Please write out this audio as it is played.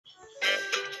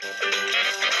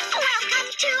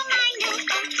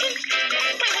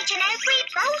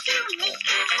bows you meet.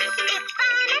 If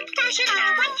fun and fashion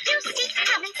are what you seek,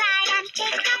 come inside and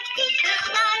take a peek.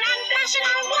 Fun and fashion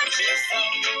are what you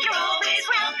seek. You're always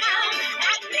welcome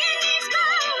at Minnie's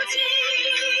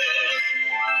Boutique.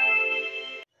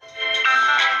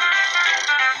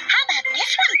 How about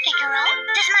this one, Figaro?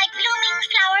 Does my blooming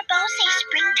flower bow say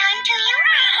springtime to you?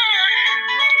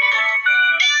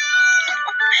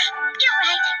 You're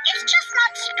right, it's just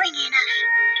not springy enough.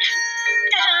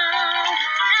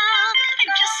 I'm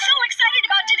just so excited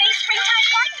about today's springtime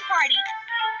garden party.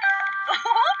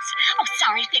 Oops. Oh,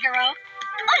 sorry, Figaro.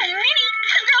 Oh, Minnie,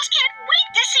 girls can't wait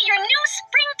to see your new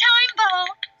springtime bow.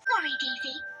 Worry,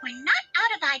 Daisy. We're not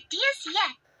out of ideas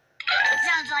yet.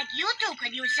 Sounds like you two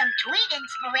could use some tweet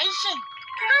inspiration.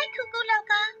 Hi, Cuckoo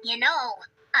Loca. You know,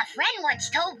 a friend once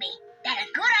told me that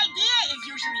a good idea is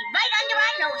usually right under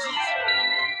our noses.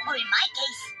 Or in my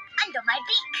case, under my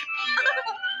beak.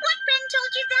 What friend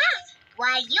told you that?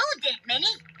 Why, you did,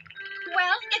 Minnie.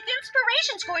 Well, if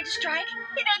inspiration's going to strike,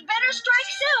 it had better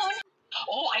strike soon.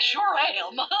 Oh, I sure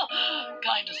am.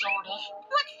 Kinda, sort of.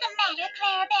 What's the matter,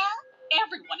 Clarabelle?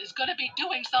 Everyone is going to be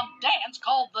doing some dance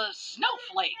called the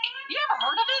snowflake. You ever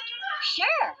heard of it?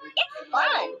 Sure, it's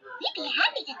fun. We'd be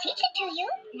happy to teach it to you.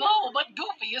 No, but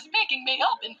Goofy is picking me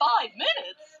up in 5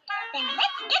 minutes. Then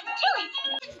let's get to it.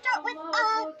 Let's start with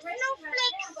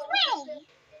snowflake sway.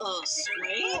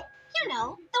 Sway? You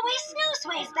know, the way snow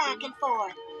sways back and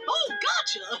forth. Oh,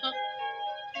 gotcha.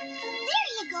 There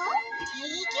you go.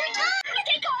 Take your time.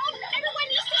 Stay calm. Everyone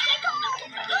needs to stay calm.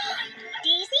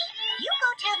 Daisy, you go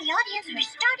tell the audience we're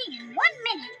starting in 1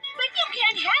 minute. But you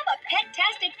can't have a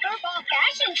pet-tastic furball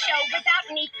fashion show without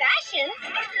any fashion.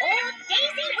 Oh,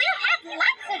 Daisy, we'll have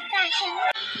lots of fashion.